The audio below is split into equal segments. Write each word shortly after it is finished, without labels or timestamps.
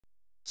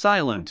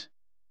silent,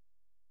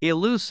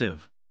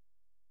 elusive,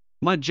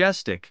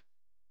 majestic.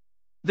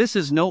 This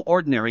is no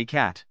ordinary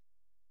cat.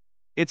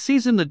 It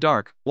sees in the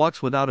dark,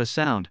 walks without a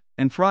sound,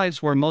 and thrives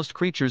where most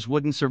creatures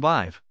wouldn't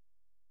survive.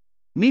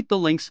 Meet the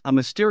lynx, a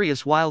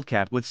mysterious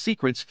wildcat with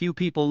secrets few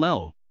people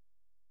know.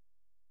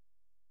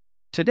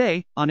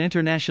 Today, on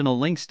International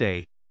Lynx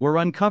Day, we're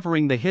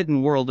uncovering the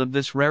hidden world of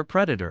this rare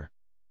predator.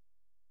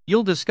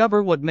 You'll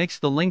discover what makes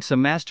the lynx a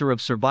master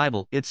of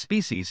survival, its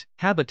species,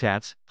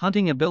 habitats,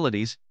 hunting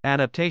abilities,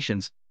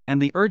 adaptations,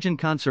 and the urgent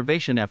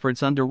conservation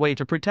efforts underway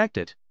to protect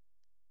it.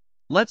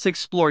 Let's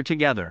explore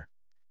together.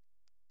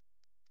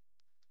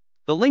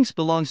 The lynx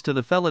belongs to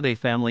the Felidae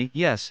family.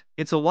 Yes,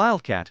 it's a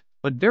wildcat,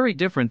 but very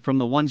different from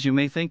the ones you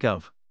may think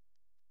of.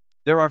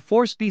 There are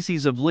 4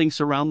 species of lynx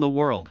around the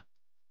world.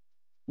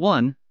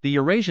 1. The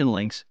Eurasian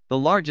lynx, the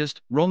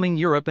largest, roaming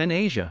Europe and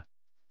Asia.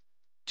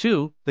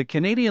 2. The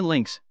Canadian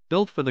lynx,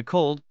 built for the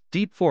cold,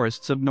 deep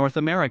forests of North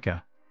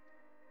America.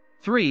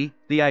 3.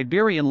 The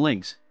Iberian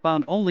lynx,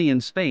 found only in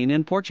Spain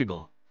and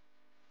Portugal.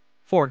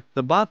 4.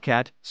 The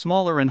bobcat,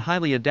 smaller and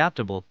highly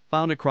adaptable,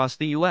 found across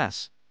the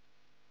US.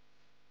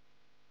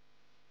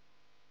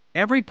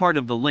 Every part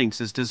of the lynx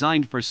is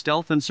designed for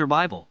stealth and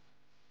survival.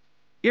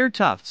 Ear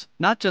tufts,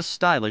 not just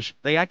stylish,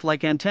 they act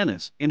like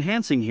antennas,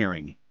 enhancing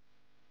hearing.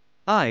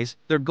 Eyes,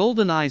 their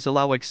golden eyes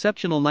allow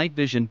exceptional night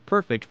vision,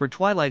 perfect for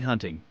twilight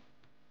hunting.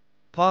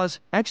 Paws,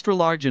 extra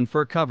large and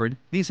fur-covered,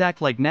 these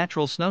act like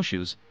natural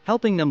snowshoes,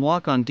 helping them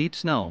walk on deep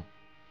snow.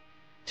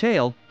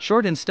 Tail,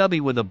 short and stubby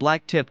with a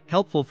black tip,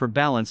 helpful for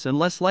balance and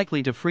less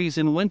likely to freeze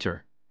in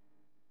winter.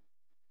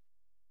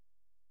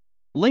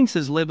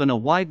 Lynxes live in a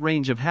wide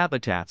range of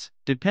habitats,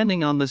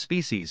 depending on the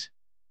species.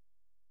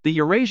 The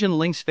Eurasian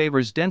lynx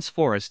favors dense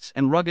forests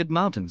and rugged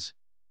mountains.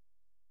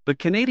 The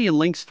Canadian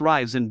lynx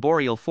thrives in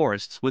boreal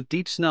forests with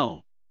deep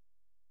snow.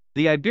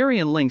 The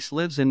Iberian lynx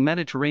lives in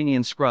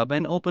Mediterranean scrub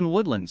and open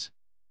woodlands.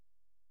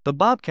 The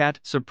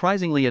bobcat,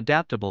 surprisingly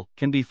adaptable,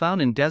 can be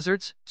found in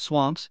deserts,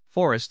 swamps,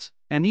 forests,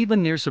 and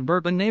even near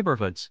suburban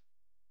neighborhoods.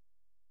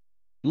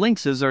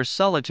 Lynxes are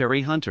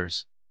solitary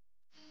hunters.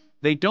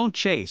 They don't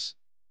chase.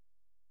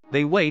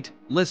 They wait,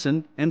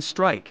 listen, and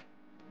strike.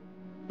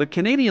 The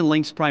Canadian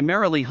lynx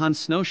primarily hunts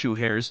snowshoe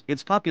hares,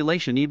 its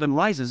population even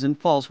rises and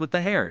falls with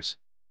the hares.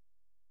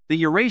 The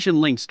Eurasian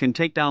lynx can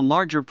take down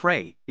larger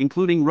prey,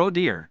 including roe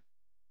deer.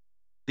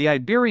 The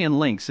Iberian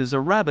lynx is a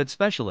rabbit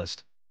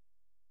specialist.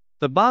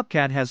 The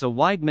bobcat has a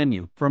wide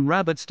menu, from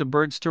rabbits to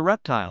birds to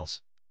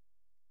reptiles.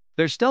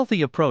 Their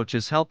stealthy approach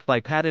is helped by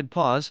padded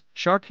paws,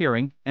 sharp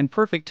hearing, and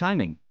perfect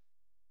timing.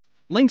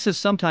 Lynxes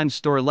sometimes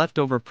store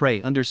leftover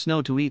prey under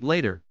snow to eat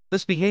later.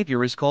 This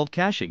behavior is called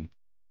caching.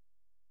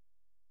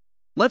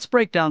 Let's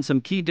break down some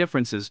key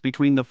differences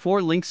between the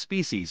 4 lynx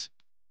species.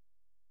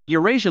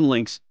 Eurasian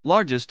lynx,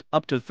 largest,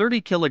 up to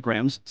 30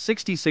 kilograms,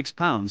 66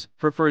 pounds,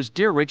 prefers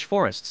deer-rich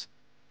forests.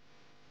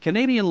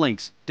 Canadian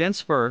lynx,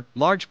 dense fur,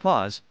 large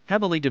paws,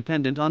 heavily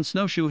dependent on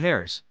snowshoe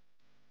hares.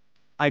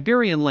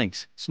 Iberian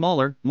lynx,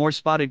 smaller, more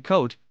spotted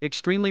coat,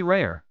 extremely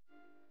rare.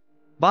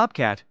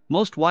 Bobcat,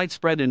 most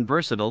widespread and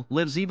versatile,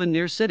 lives even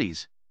near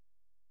cities.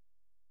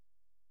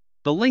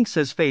 The lynx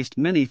has faced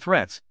many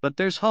threats, but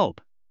there's hope.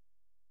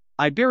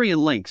 Iberian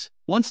lynx,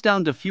 once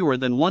down to fewer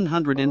than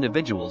 100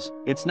 individuals,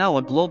 it's now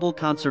a global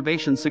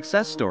conservation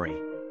success story.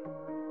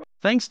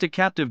 Thanks to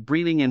captive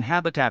breeding and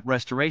habitat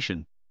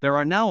restoration, there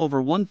are now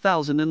over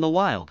 1,000 in the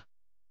wild.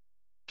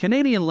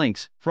 Canadian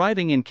lynx,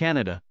 thriving in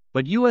Canada,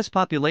 but US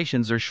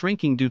populations are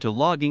shrinking due to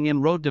logging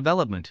and road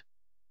development.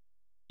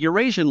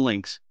 Eurasian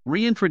lynx,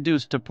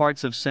 reintroduced to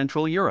parts of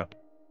Central Europe.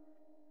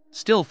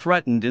 Still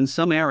threatened in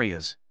some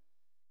areas.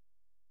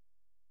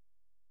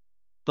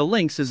 The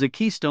lynx is a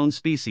keystone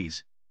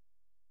species.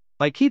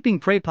 By keeping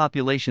prey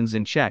populations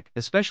in check,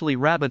 especially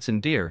rabbits and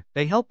deer,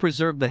 they help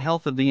preserve the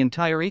health of the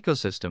entire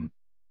ecosystem.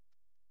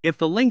 If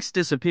the lynx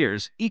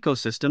disappears,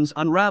 ecosystems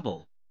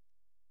unravel.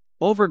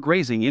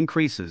 Overgrazing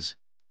increases.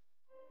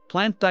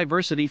 Plant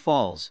diversity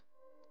falls.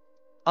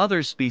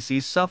 Other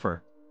species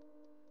suffer.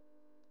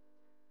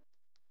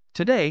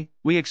 Today,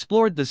 we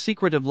explored the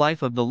secretive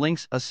life of the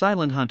lynx, a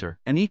silent hunter,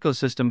 an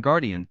ecosystem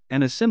guardian,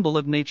 and a symbol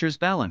of nature's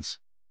balance.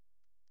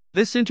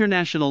 This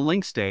International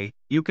Lynx Day,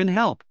 you can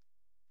help.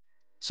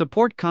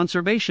 Support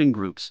conservation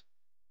groups.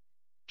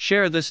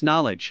 Share this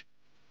knowledge.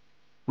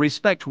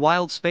 Respect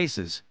wild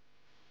spaces.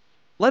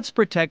 Let's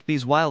protect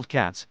these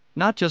wildcats,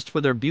 not just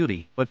for their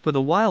beauty, but for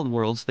the wild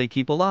worlds they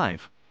keep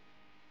alive.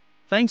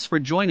 Thanks for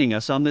joining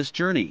us on this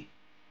journey.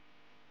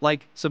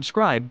 Like,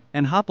 subscribe,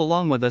 and hop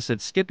along with us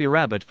at Skippy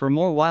Rabbit for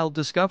more wild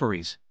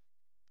discoveries.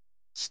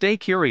 Stay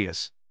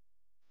curious.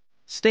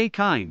 Stay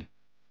kind.